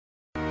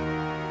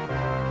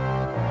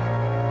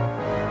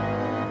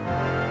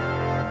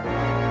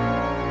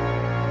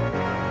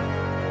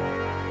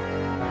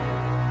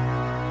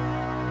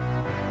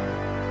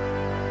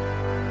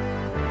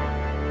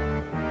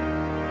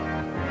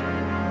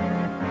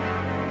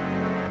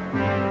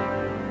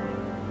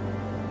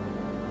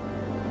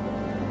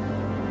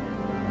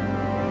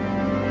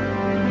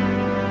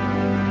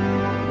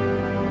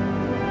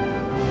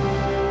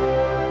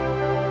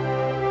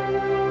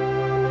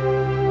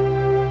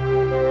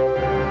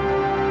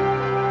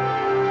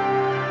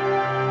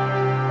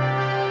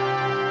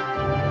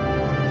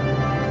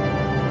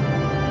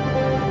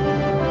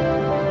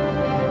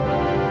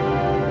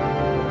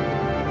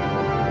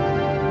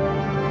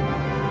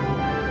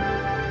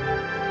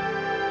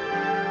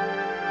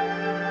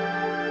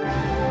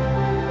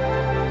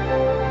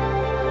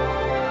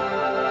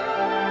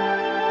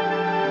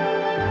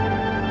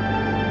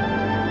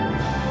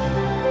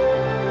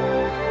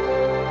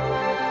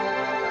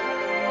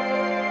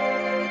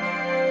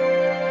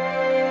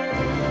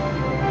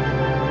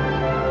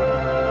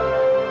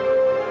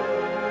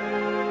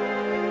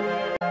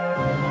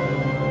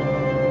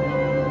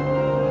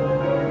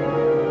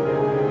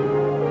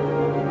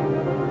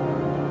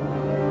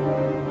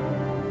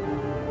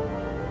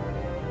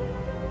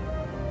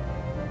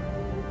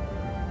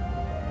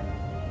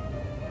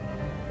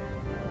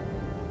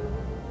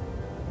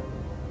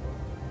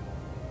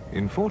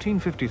In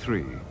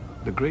 1453,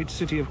 the great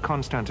city of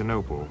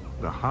Constantinople,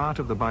 the heart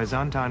of the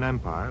Byzantine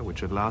Empire, which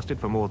had lasted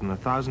for more than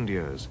 1,000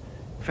 years,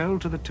 fell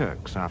to the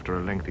Turks after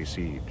a lengthy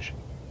siege.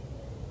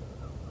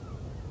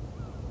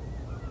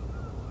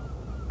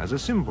 As a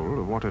symbol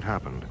of what had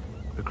happened,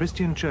 the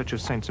Christian church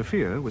of St.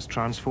 Sophia was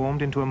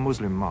transformed into a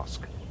Muslim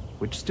mosque,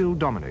 which still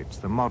dominates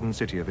the modern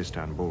city of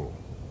Istanbul.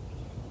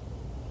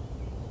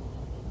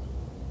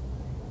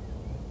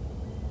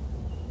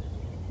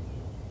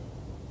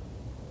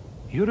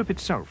 Europe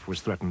itself was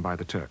threatened by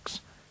the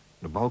Turks.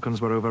 The Balkans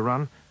were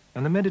overrun,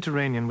 and the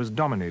Mediterranean was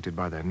dominated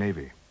by their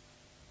navy.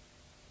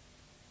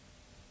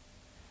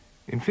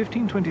 In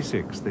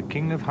 1526, the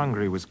King of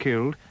Hungary was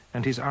killed,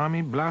 and his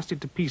army blasted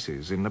to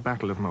pieces in the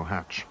Battle of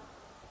Mohacs.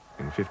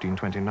 In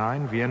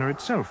 1529, Vienna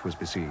itself was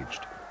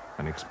besieged,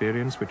 an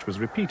experience which was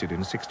repeated in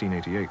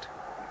 1688.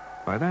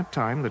 By that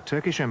time, the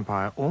Turkish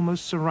Empire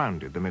almost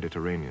surrounded the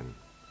Mediterranean.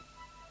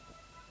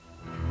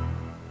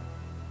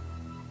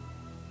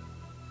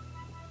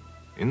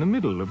 In the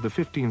middle of the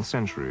 15th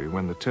century,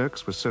 when the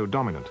Turks were so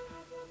dominant,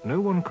 no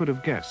one could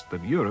have guessed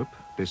that Europe,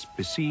 this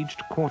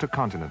besieged quarter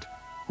continent,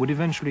 would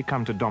eventually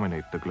come to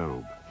dominate the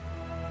globe.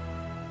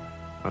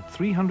 But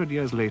 300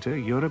 years later,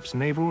 Europe's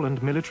naval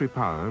and military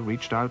power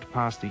reached out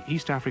past the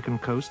East African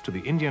coast to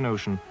the Indian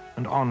Ocean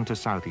and on to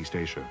Southeast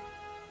Asia.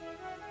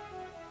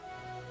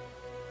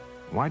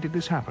 Why did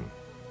this happen?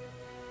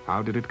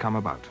 How did it come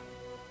about?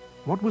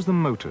 What was the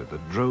motor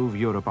that drove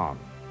Europe on?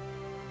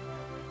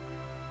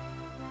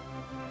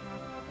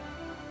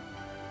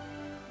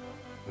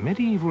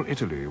 Medieval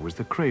Italy was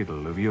the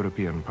cradle of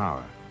European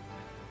power.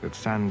 At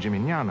San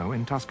Gimignano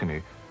in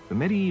Tuscany, the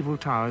medieval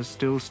towers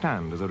still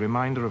stand as a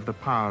reminder of the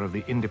power of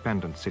the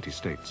independent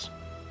city-states.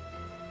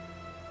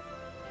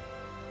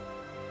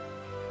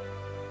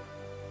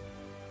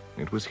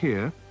 It was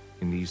here,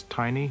 in these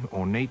tiny,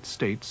 ornate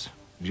states,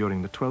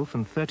 during the 12th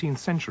and 13th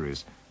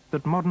centuries,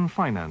 that modern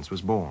finance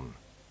was born.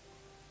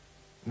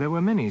 There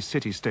were many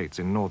city-states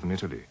in northern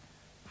Italy.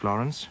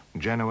 Florence,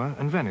 Genoa,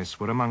 and Venice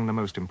were among the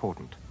most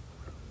important.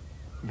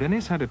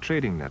 Venice had a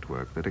trading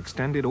network that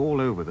extended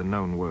all over the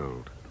known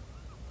world.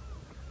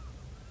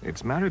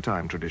 Its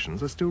maritime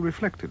traditions are still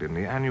reflected in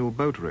the annual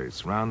boat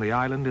race round the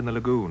island in the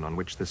lagoon on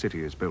which the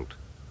city is built.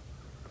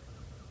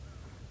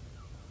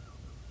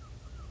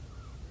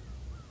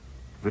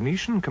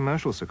 Venetian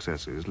commercial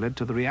successes led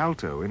to the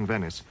Rialto in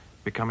Venice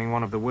becoming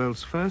one of the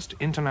world's first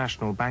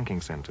international banking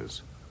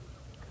centers.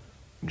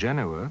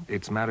 Genoa,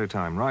 its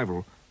maritime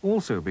rival,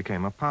 also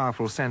became a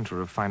powerful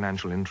center of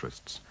financial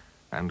interests,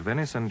 and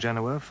Venice and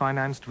Genoa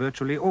financed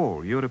virtually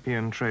all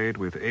European trade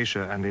with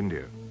Asia and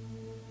India.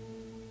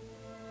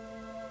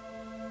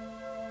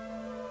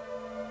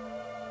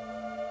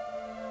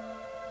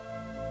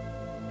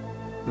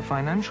 The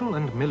financial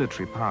and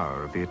military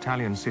power of the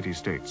Italian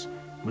city-states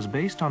was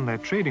based on their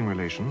trading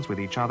relations with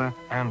each other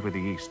and with the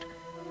East,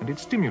 and it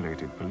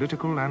stimulated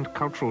political and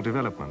cultural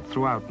development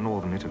throughout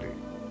northern Italy.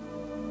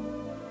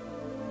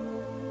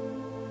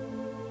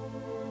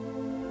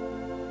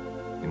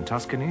 In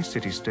Tuscany,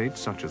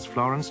 city-states such as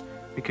Florence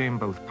became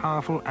both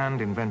powerful and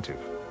inventive.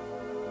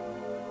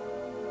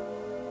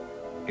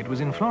 It was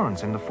in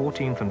Florence in the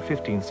 14th and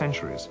 15th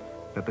centuries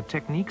that the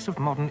techniques of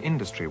modern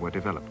industry were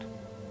developed.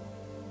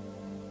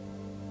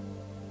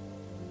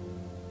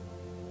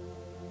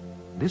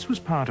 This was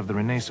part of the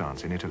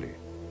Renaissance in Italy,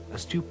 a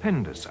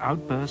stupendous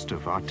outburst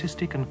of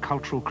artistic and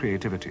cultural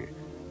creativity,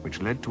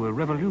 which led to a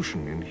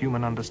revolution in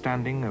human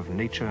understanding of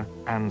nature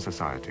and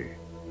society.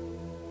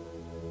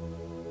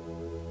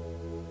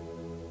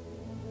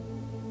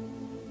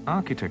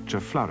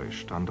 Architecture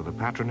flourished under the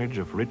patronage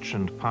of rich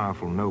and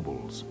powerful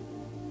nobles.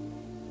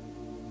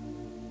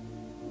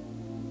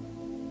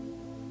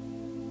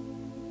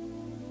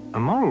 A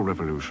moral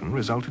revolution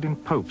resulted in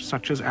popes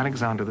such as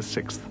Alexander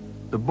VI,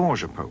 the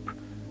Borgia Pope,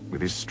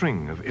 with his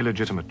string of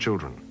illegitimate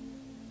children.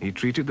 He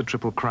treated the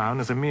Triple Crown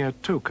as a mere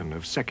token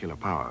of secular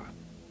power.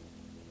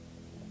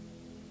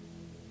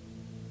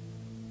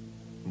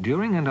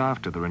 During and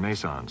after the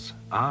Renaissance,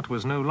 art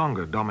was no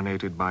longer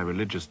dominated by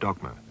religious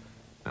dogma,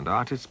 and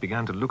artists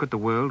began to look at the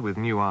world with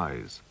new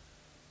eyes.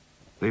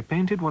 They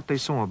painted what they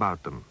saw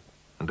about them,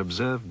 and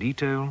observed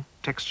detail,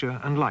 texture,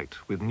 and light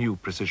with new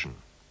precision.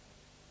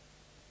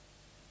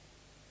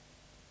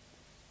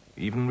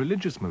 Even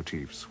religious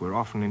motifs were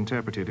often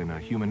interpreted in a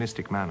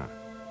humanistic manner.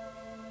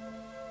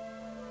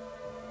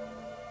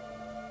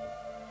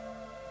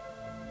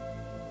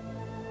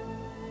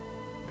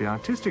 The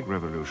artistic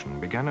revolution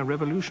began a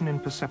revolution in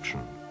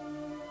perception.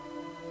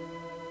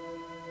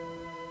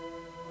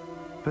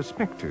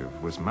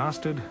 Perspective was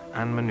mastered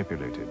and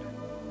manipulated.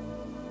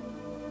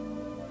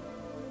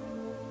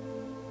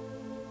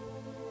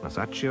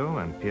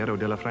 Masaccio and Piero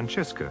della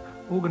Francesca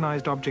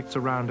organized objects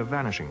around a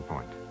vanishing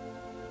point.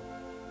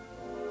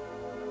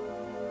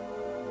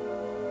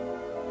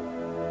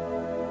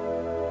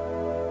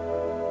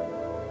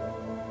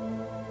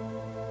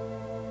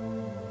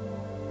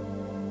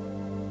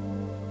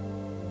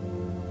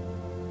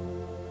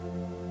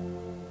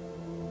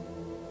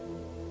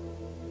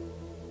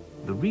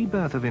 The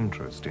rebirth of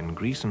interest in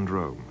Greece and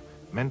Rome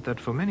meant that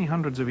for many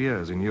hundreds of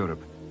years in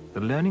Europe, the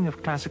learning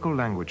of classical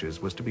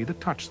languages was to be the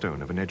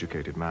touchstone of an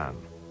educated man.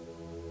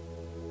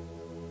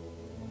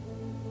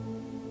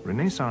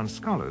 Renaissance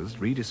scholars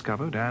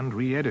rediscovered and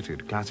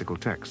re-edited classical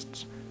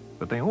texts,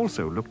 but they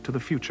also looked to the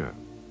future.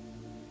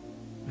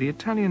 The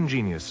Italian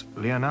genius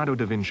Leonardo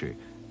da Vinci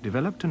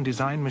developed and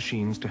designed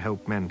machines to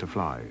help men to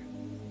fly.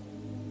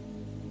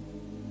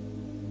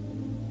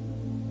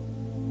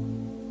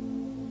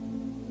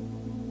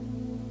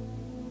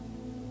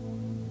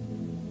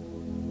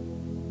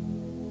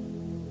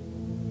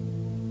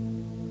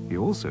 He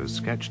also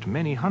sketched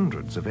many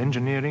hundreds of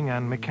engineering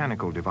and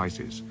mechanical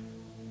devices.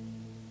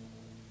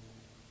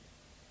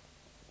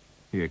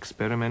 He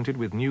experimented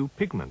with new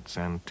pigments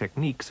and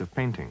techniques of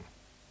painting.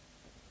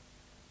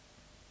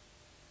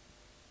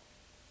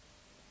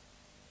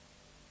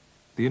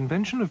 The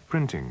invention of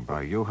printing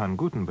by Johann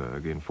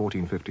Gutenberg in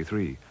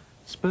 1453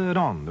 spurred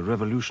on the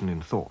revolution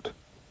in thought.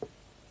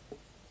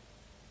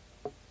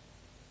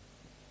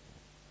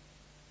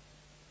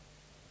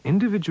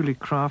 Individually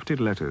crafted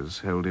letters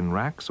held in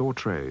racks or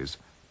trays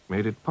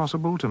made it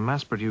possible to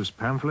mass-produce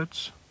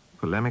pamphlets,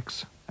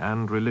 polemics,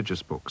 and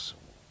religious books.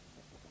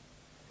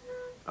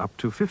 Up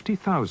to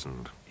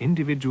 50,000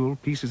 individual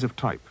pieces of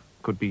type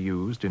could be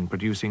used in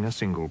producing a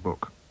single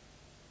book.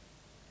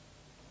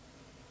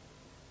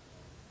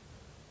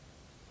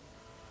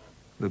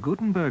 The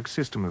Gutenberg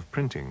system of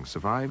printing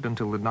survived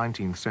until the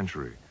 19th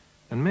century,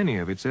 and many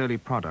of its early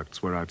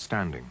products were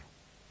outstanding.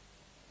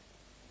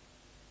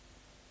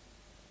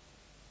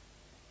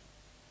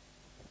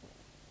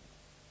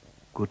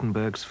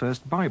 Gutenberg's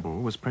first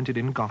Bible was printed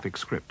in Gothic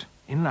script,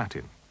 in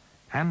Latin,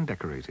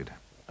 hand-decorated,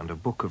 and a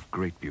book of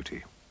great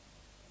beauty.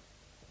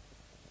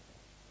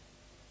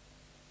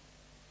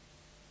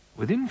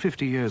 Within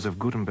 50 years of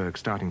Gutenberg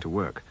starting to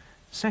work,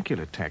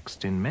 secular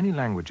texts in many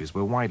languages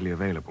were widely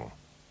available.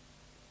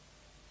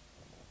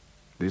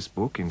 This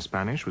book in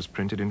Spanish was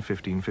printed in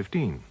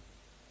 1515.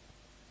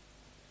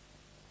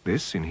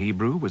 This in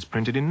Hebrew was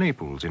printed in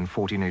Naples in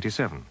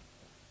 1487.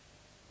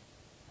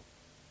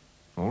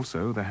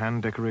 Also, the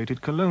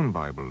hand-decorated Cologne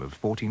Bible of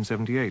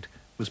 1478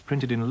 was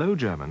printed in Low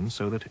German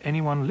so that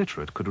anyone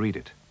literate could read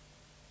it.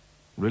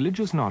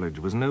 Religious knowledge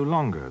was no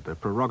longer the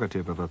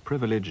prerogative of a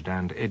privileged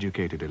and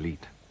educated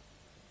elite.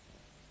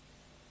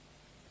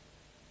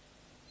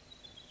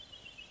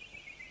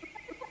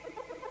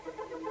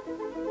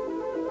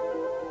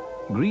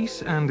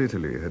 Greece and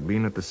Italy had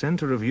been at the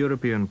center of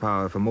European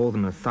power for more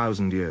than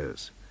 1,000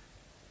 years.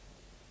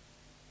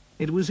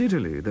 It was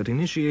Italy that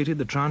initiated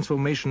the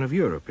transformation of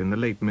Europe in the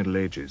late Middle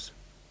Ages.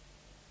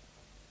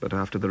 But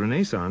after the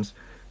Renaissance,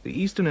 the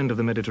eastern end of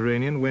the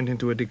Mediterranean went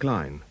into a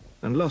decline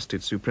and lost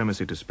its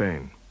supremacy to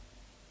Spain.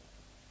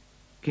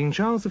 King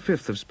Charles V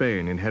of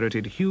Spain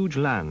inherited huge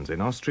lands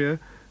in Austria,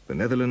 the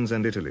Netherlands,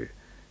 and Italy.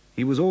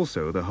 He was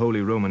also the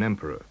Holy Roman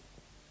Emperor.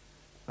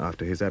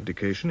 After his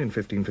abdication in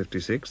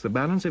 1556, the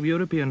balance of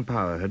European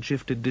power had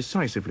shifted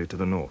decisively to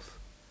the north.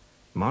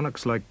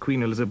 Monarchs like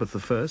Queen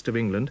Elizabeth I of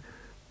England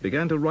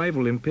began to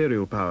rival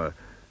imperial power,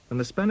 and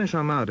the Spanish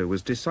Armada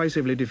was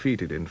decisively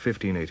defeated in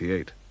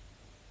 1588.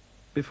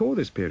 Before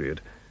this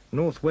period,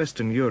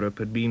 northwestern Europe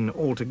had been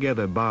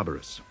altogether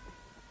barbarous.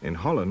 In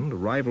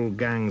Holland, rival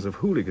gangs of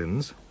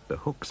hooligans, the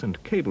Hooks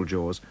and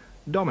Cablejaws,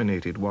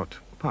 dominated what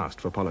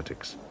passed for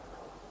politics.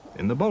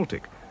 In the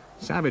Baltic,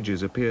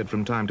 savages appeared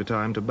from time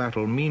to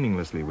battle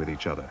meaninglessly with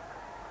each other.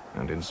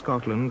 And in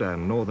Scotland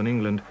and northern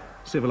England,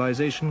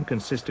 civilization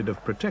consisted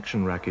of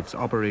protection rackets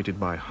operated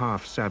by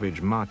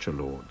half-savage marcher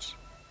lords.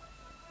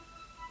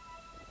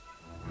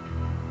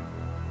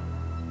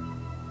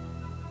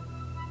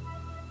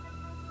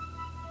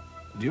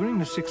 During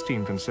the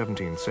 16th and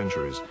 17th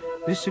centuries,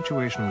 this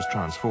situation was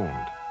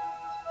transformed.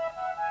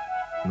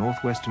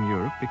 Northwestern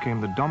Europe became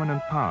the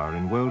dominant power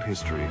in world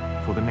history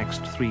for the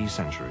next 3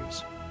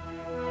 centuries.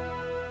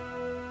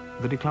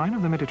 The decline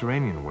of the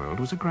Mediterranean world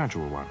was a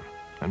gradual one,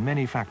 and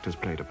many factors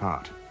played a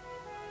part.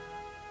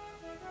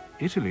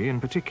 Italy in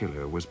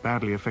particular was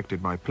badly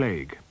affected by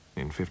plague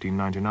in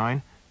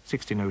 1599,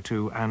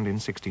 1602 and in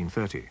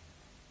 1630.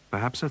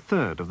 Perhaps a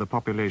third of the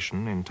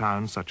population in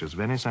towns such as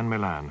Venice and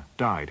Milan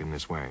died in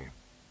this way.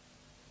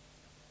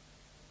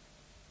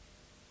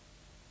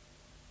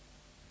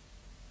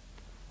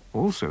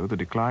 Also, the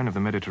decline of the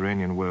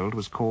Mediterranean world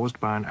was caused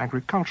by an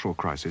agricultural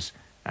crisis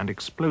and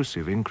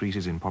explosive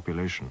increases in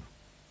population.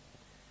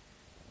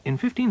 In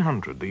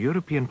 1500, the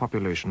European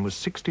population was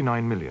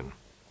 69 million,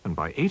 and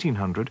by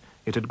 1800,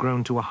 it had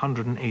grown to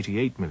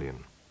 188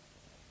 million.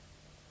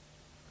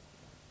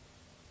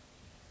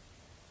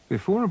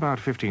 Before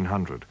about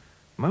 1500,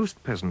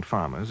 most peasant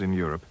farmers in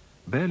Europe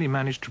barely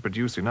managed to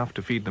produce enough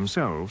to feed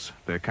themselves,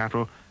 their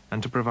cattle,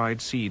 and to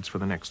provide seeds for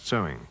the next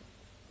sowing.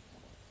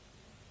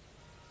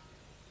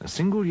 A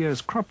single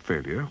year's crop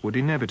failure would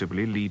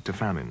inevitably lead to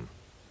famine.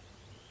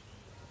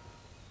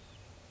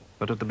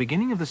 But at the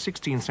beginning of the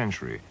 16th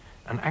century,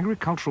 an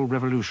agricultural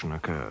revolution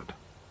occurred.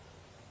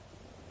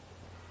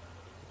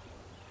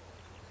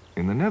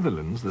 In the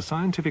Netherlands, the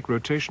scientific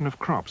rotation of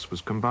crops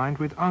was combined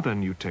with other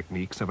new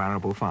techniques of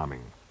arable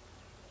farming.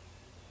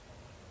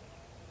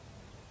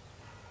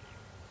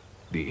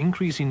 The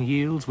increase in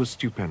yields was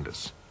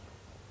stupendous.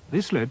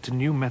 This led to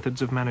new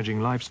methods of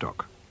managing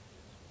livestock.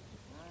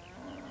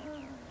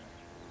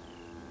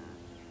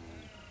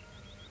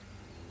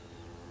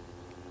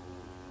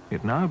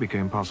 It now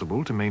became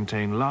possible to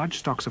maintain large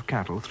stocks of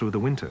cattle through the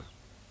winter.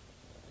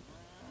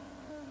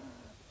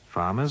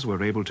 Farmers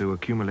were able to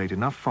accumulate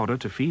enough fodder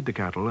to feed the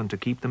cattle and to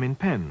keep them in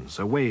pens,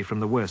 away from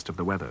the worst of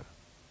the weather.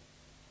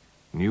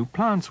 New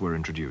plants were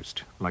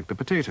introduced, like the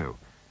potato,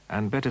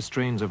 and better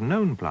strains of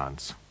known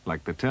plants,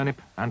 like the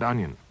turnip and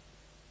onion.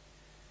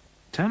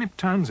 Turnip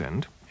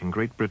Townsend, in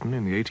Great Britain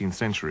in the 18th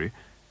century,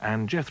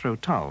 and Jethro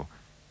Tull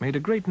made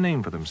a great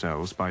name for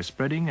themselves by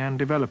spreading and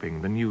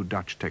developing the new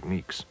Dutch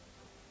techniques.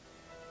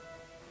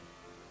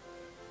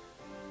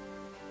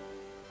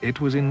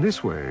 It was in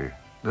this way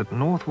that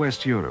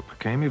northwest Europe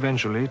came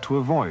eventually to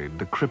avoid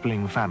the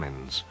crippling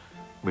famines,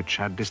 which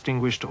had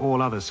distinguished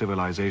all other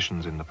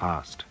civilizations in the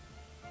past.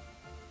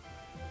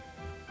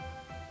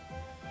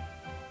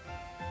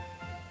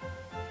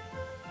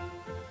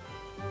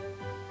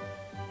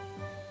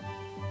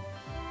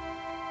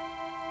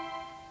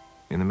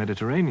 In the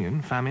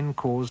Mediterranean, famine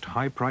caused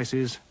high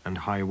prices and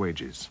high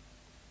wages.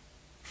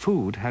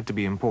 Food had to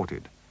be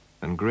imported,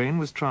 and grain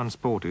was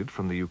transported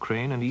from the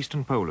Ukraine and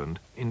eastern Poland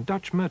in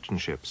Dutch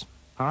merchant ships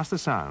past the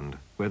Sound,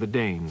 where the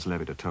Danes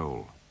levied a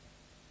toll.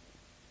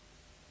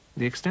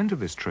 The extent of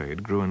this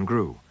trade grew and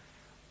grew.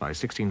 By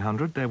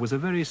 1600 there was a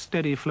very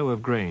steady flow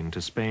of grain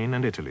to Spain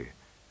and Italy,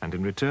 and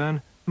in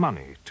return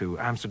money to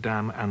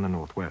Amsterdam and the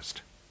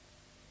northwest.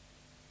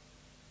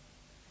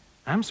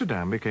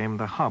 Amsterdam became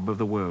the hub of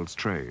the world's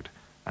trade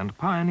and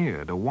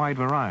pioneered a wide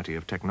variety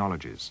of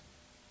technologies.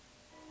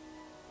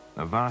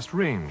 A vast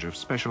range of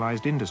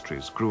specialized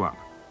industries grew up,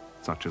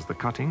 such as the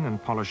cutting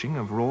and polishing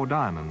of raw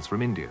diamonds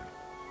from India.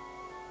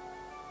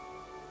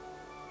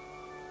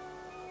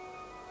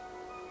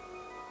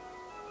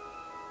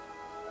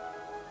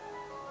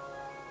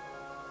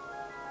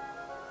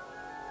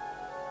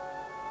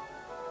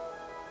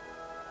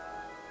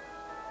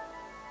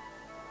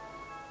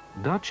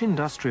 Dutch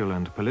industrial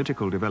and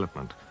political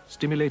development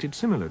stimulated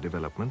similar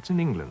developments in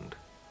England.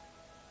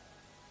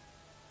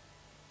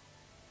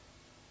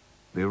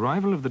 The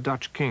arrival of the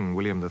Dutch King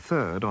William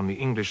III on the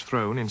English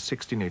throne in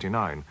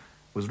 1689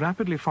 was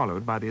rapidly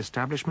followed by the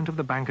establishment of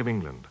the Bank of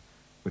England,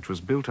 which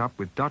was built up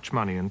with Dutch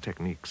money and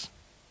techniques.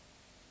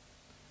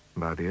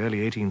 By the early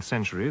 18th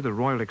century, the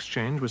Royal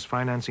Exchange was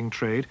financing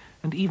trade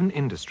and even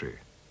industry.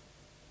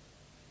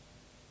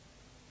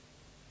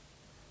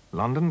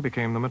 London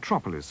became the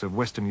metropolis of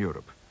Western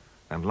Europe,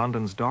 and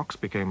London's docks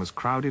became as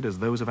crowded as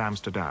those of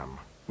Amsterdam,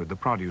 with the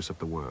produce of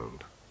the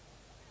world.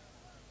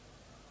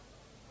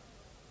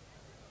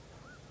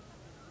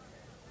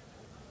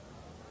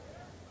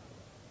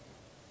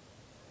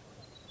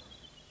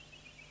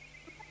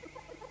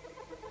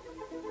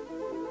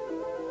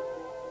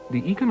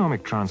 The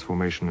economic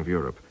transformation of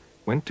Europe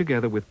went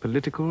together with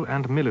political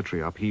and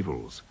military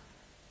upheavals.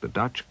 The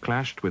Dutch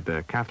clashed with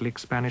their Catholic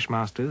Spanish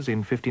masters in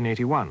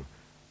 1581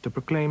 to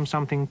proclaim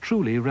something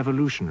truly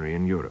revolutionary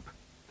in Europe,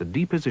 the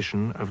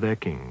deposition of their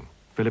king,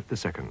 Philip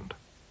II.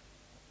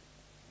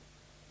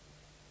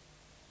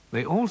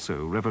 They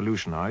also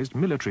revolutionized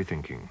military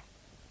thinking.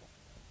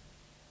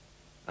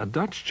 A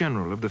Dutch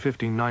general of the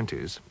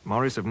 1590s,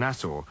 Maurice of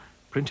Nassau,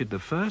 printed the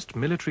first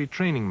military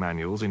training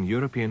manuals in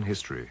European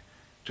history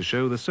to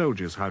show the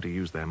soldiers how to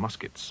use their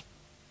muskets.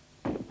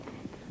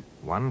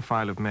 One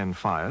file of men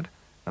fired,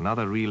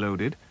 another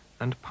reloaded,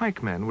 and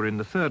pikemen were in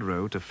the third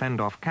row to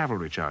fend off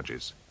cavalry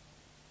charges.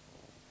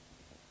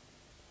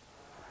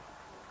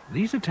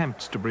 These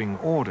attempts to bring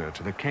order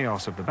to the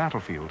chaos of the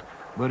battlefield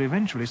were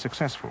eventually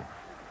successful,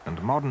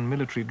 and modern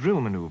military drill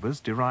maneuvers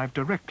derived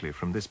directly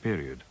from this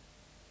period.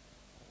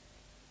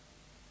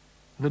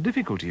 The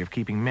difficulty of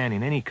keeping men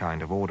in any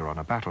kind of order on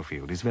a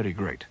battlefield is very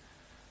great.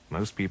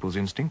 Most people's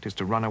instinct is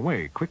to run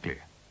away quickly.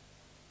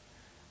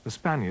 The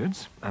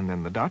Spaniards, and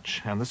then the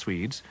Dutch and the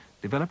Swedes,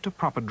 developed a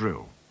proper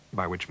drill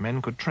by which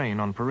men could train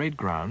on parade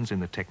grounds in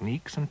the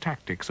techniques and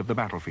tactics of the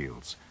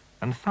battlefields,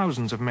 and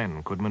thousands of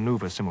men could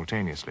maneuver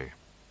simultaneously.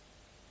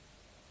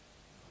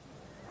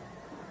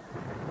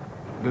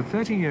 The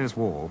 30 Years'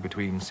 War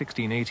between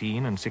 1618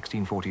 and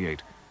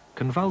 1648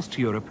 convulsed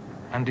Europe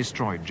and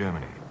destroyed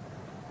Germany.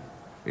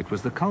 It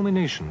was the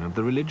culmination of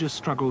the religious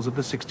struggles of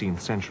the 16th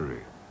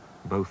century,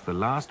 both the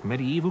last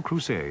medieval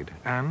crusade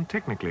and,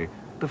 technically,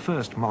 the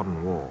first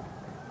modern war.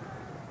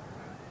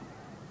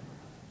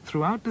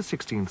 Throughout the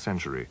 16th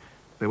century,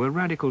 there were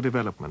radical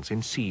developments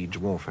in siege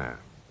warfare.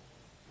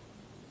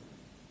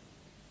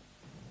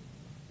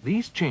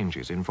 These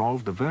changes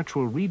involved the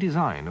virtual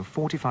redesign of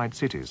fortified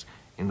cities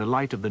in the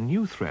light of the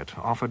new threat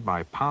offered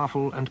by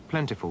powerful and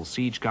plentiful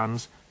siege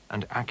guns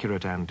and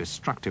accurate and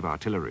destructive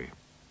artillery.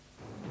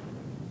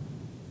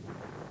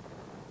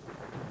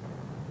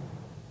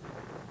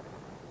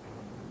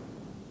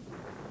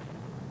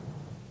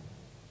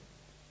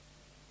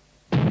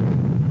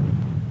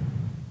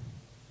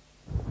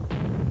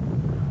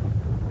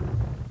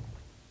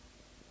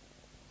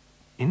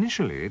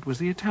 Initially, it was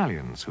the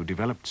Italians who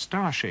developed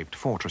star-shaped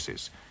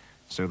fortresses,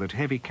 so that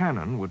heavy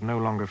cannon would no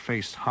longer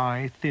face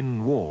high,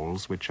 thin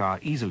walls which are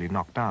easily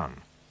knocked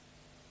down.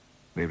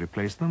 They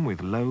replaced them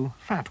with low,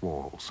 fat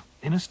walls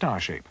in a star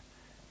shape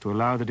to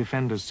allow the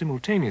defenders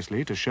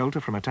simultaneously to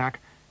shelter from attack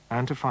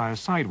and to fire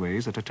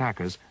sideways at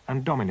attackers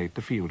and dominate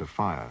the field of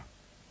fire.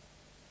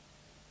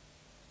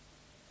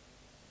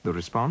 The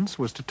response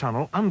was to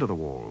tunnel under the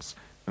walls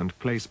and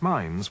place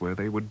mines where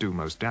they would do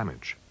most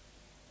damage.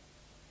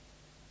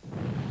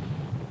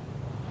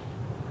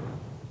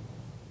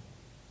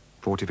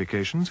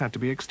 Fortifications had to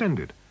be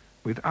extended,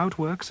 with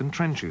outworks and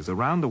trenches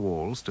around the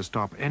walls to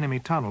stop enemy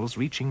tunnels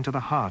reaching to the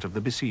heart of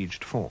the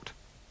besieged fort.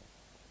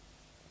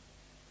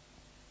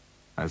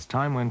 As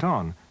time went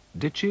on,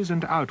 ditches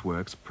and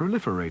outworks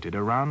proliferated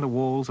around the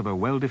walls of a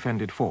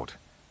well-defended fort,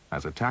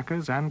 as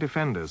attackers and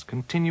defenders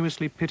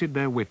continuously pitted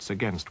their wits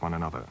against one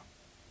another.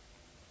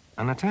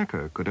 An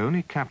attacker could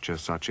only capture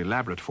such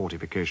elaborate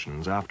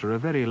fortifications after a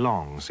very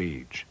long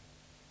siege.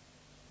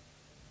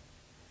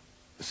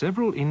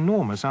 Several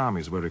enormous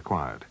armies were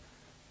required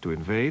to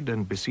invade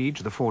and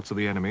besiege the forts of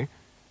the enemy,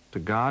 to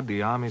guard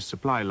the army's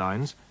supply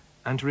lines,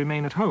 and to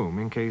remain at home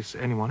in case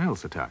anyone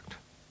else attacked.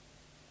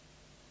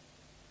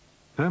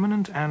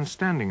 Permanent and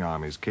standing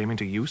armies came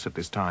into use at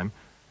this time,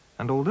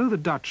 and although the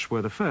Dutch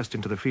were the first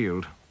into the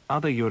field,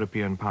 other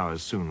European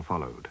powers soon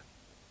followed.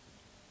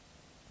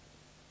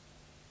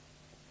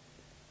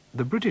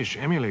 The British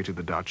emulated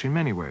the Dutch in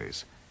many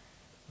ways.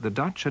 The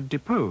Dutch had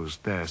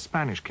deposed their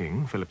Spanish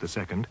king, Philip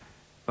II,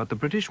 but the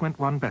British went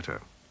one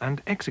better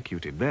and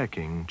executed their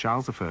king,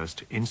 Charles I,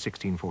 in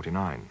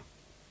 1649.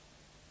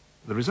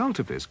 The result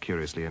of this,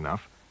 curiously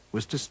enough,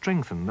 was to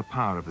strengthen the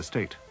power of the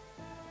state.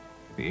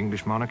 The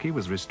English monarchy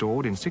was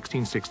restored in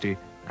 1660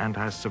 and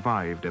has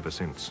survived ever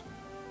since.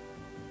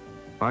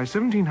 By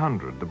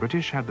 1700, the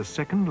British had the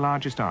second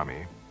largest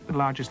army, the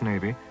largest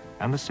navy,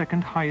 and the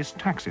second highest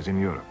taxes in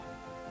Europe.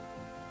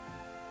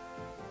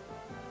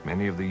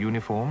 Many of the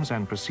uniforms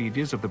and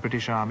procedures of the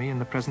British Army in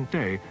the present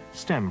day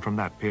stem from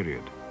that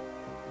period.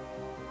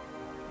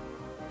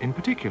 In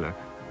particular,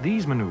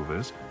 these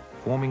maneuvers,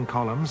 forming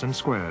columns and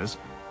squares,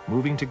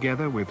 moving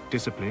together with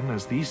discipline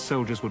as these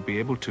soldiers would be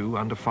able to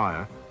under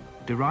fire,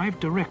 derived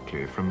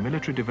directly from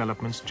military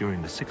developments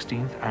during the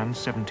 16th and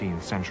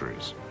 17th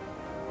centuries.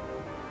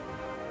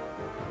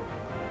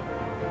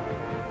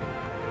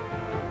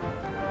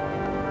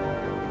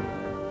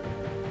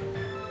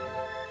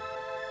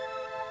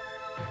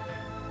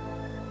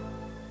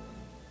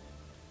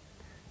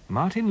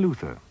 Martin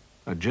Luther,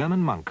 a German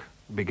monk,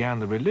 began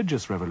the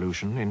religious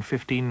revolution in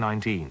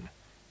 1519,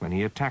 when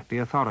he attacked the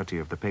authority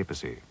of the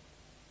papacy.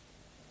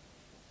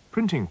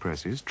 Printing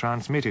presses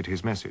transmitted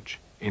his message,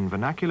 in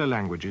vernacular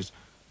languages,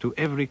 to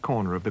every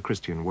corner of the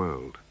Christian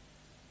world.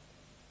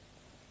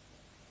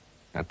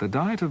 At the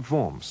Diet of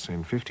Worms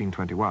in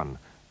 1521,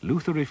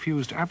 Luther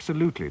refused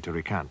absolutely to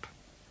recant.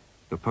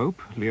 The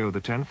Pope, Leo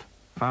X,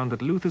 found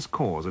that Luther's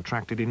cause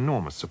attracted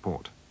enormous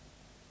support.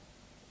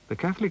 The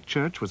Catholic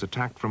Church was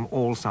attacked from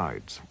all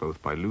sides, both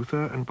by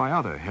Luther and by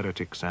other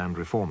heretics and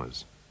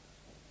reformers.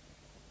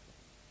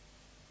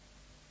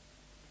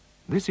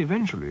 This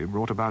eventually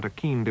brought about a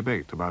keen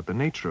debate about the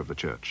nature of the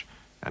Church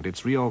and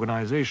its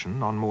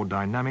reorganization on more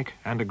dynamic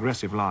and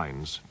aggressive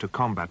lines to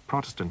combat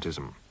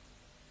Protestantism.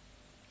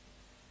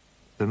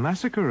 The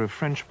massacre of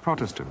French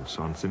Protestants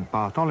on St.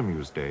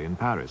 Bartholomew's Day in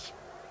Paris,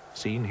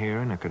 seen here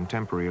in a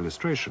contemporary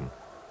illustration,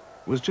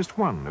 was just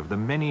one of the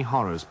many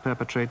horrors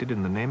perpetrated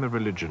in the name of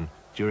religion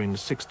during the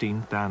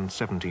 16th and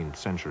 17th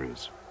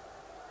centuries.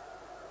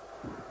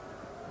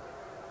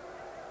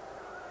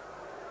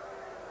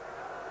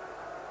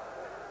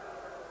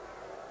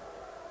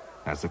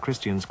 As the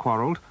Christians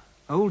quarreled,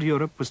 old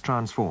Europe was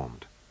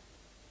transformed.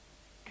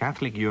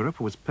 Catholic Europe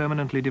was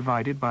permanently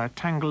divided by a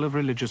tangle of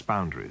religious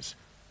boundaries.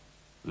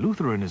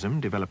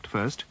 Lutheranism developed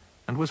first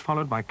and was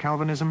followed by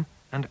Calvinism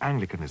and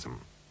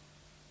Anglicanism.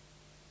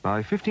 By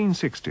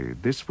 1560,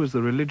 this was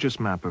the religious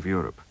map of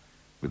Europe,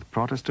 with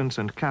Protestants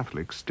and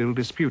Catholics still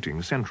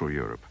disputing Central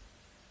Europe.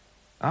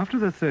 After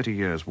the 30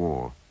 Years'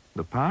 War,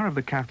 the power of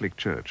the Catholic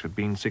Church had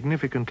been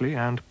significantly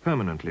and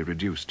permanently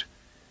reduced.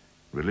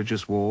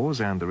 Religious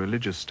wars and the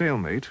religious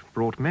stalemate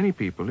brought many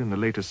people in the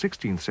later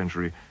 16th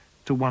century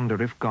to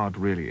wonder if God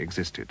really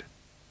existed.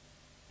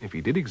 If he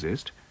did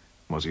exist,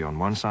 was he on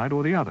one side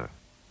or the other,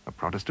 a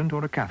Protestant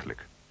or a Catholic?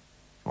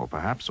 Or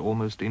perhaps,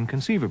 almost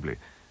inconceivably,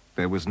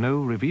 there was no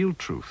revealed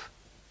truth,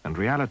 and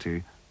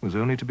reality was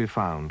only to be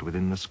found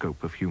within the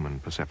scope of human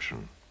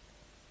perception.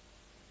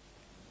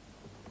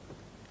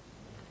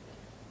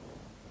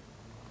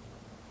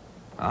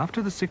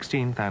 After the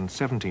 16th and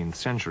 17th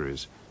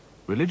centuries,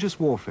 religious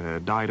warfare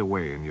died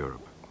away in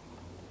Europe.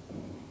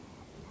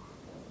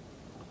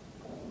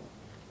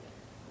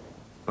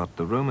 But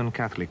the Roman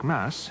Catholic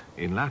Mass,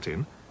 in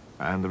Latin,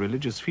 and the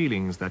religious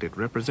feelings that it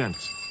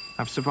represents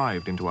have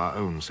survived into our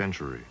own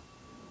century.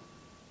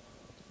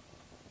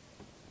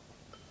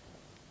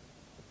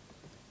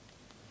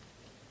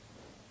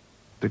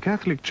 The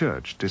Catholic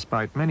Church,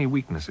 despite many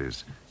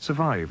weaknesses,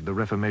 survived the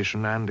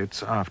Reformation and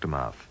its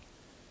aftermath.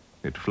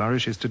 It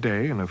flourishes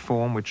today in a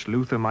form which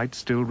Luther might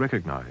still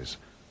recognize,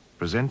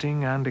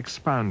 presenting and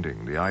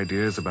expounding the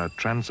ideas about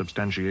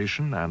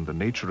transubstantiation and the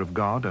nature of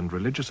God and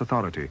religious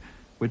authority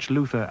which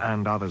Luther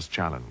and others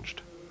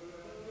challenged.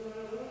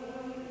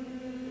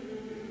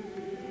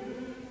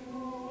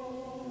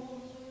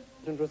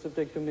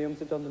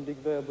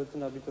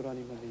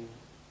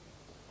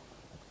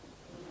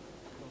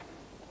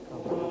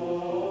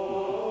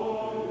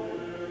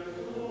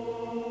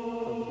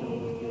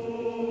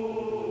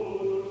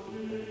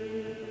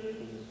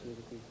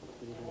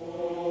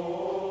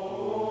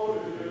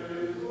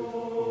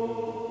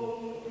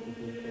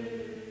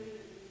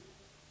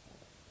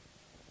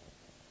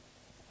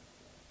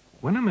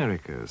 When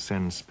America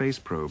sends space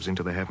probes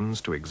into the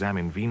heavens to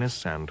examine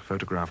Venus and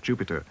photograph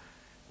Jupiter,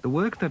 the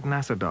work that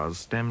NASA does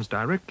stems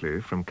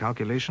directly from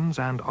calculations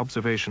and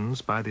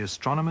observations by the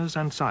astronomers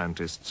and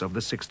scientists of the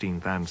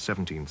 16th and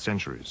 17th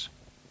centuries.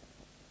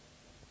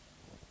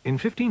 In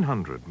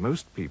 1500,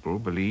 most people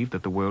believed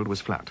that the world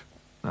was flat,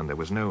 and there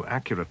was no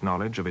accurate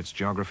knowledge of its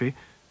geography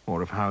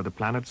or of how the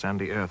planets and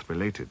the Earth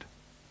related.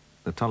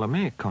 The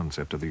Ptolemaic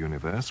concept of the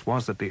universe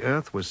was that the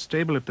Earth was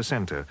stable at the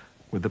center,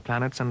 with the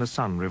planets and the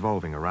sun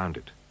revolving around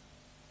it.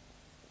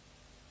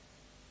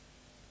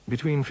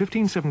 Between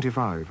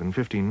 1575 and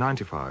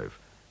 1595,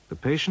 the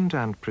patient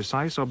and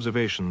precise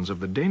observations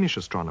of the Danish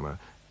astronomer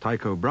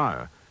Tycho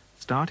Brahe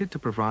started to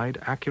provide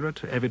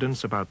accurate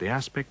evidence about the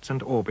aspects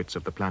and orbits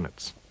of the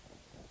planets.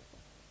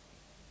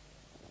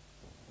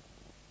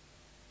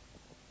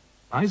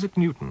 Isaac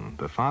Newton,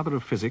 the father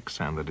of physics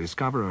and the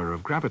discoverer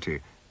of gravity,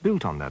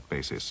 built on that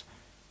basis,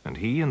 and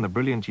he and the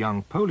brilliant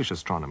young Polish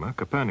astronomer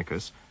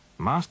Copernicus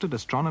mastered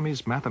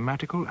astronomy's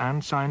mathematical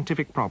and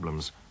scientific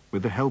problems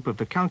with the help of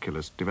the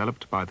calculus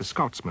developed by the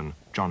Scotsman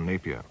John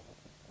Napier.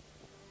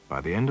 By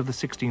the end of the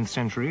 16th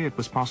century, it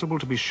was possible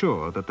to be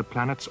sure that the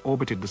planets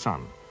orbited the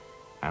sun,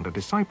 and a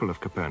disciple of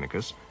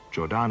Copernicus,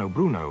 Giordano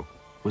Bruno,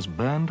 was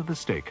burned at the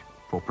stake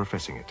for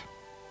professing it.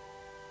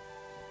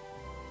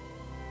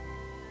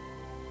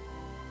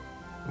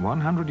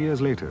 100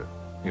 years later,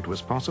 it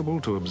was possible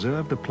to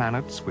observe the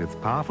planets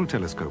with powerful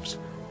telescopes,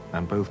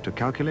 and both to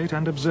calculate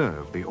and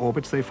observe the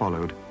orbits they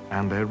followed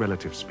and their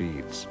relative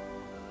speeds.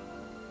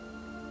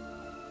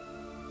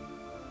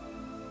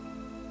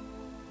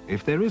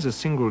 If there is a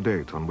single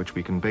date on which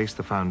we can base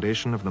the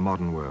foundation of the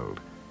modern world,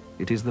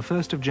 it is the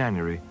 1st of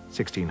January,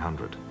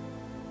 1600.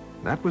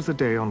 That was the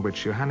day on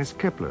which Johannes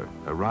Kepler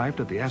arrived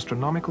at the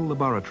astronomical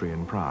laboratory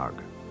in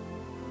Prague.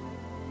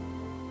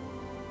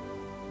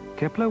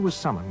 Kepler was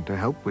summoned to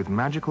help with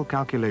magical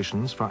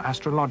calculations for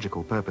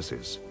astrological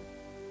purposes.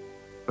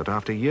 But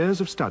after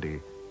years of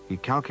study, he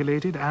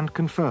calculated and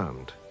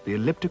confirmed the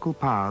elliptical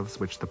paths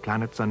which the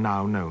planets are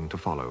now known to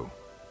follow.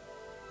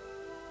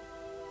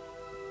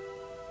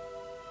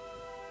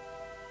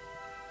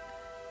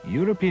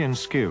 European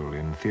skill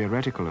in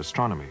theoretical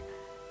astronomy,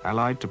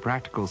 allied to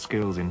practical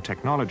skills in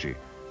technology,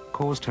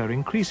 caused her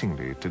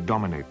increasingly to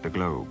dominate the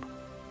globe.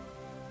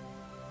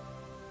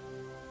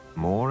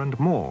 More and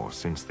more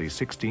since the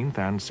 16th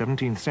and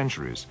 17th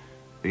centuries,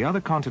 the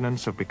other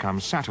continents have become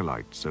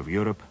satellites of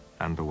Europe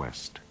and the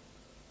West.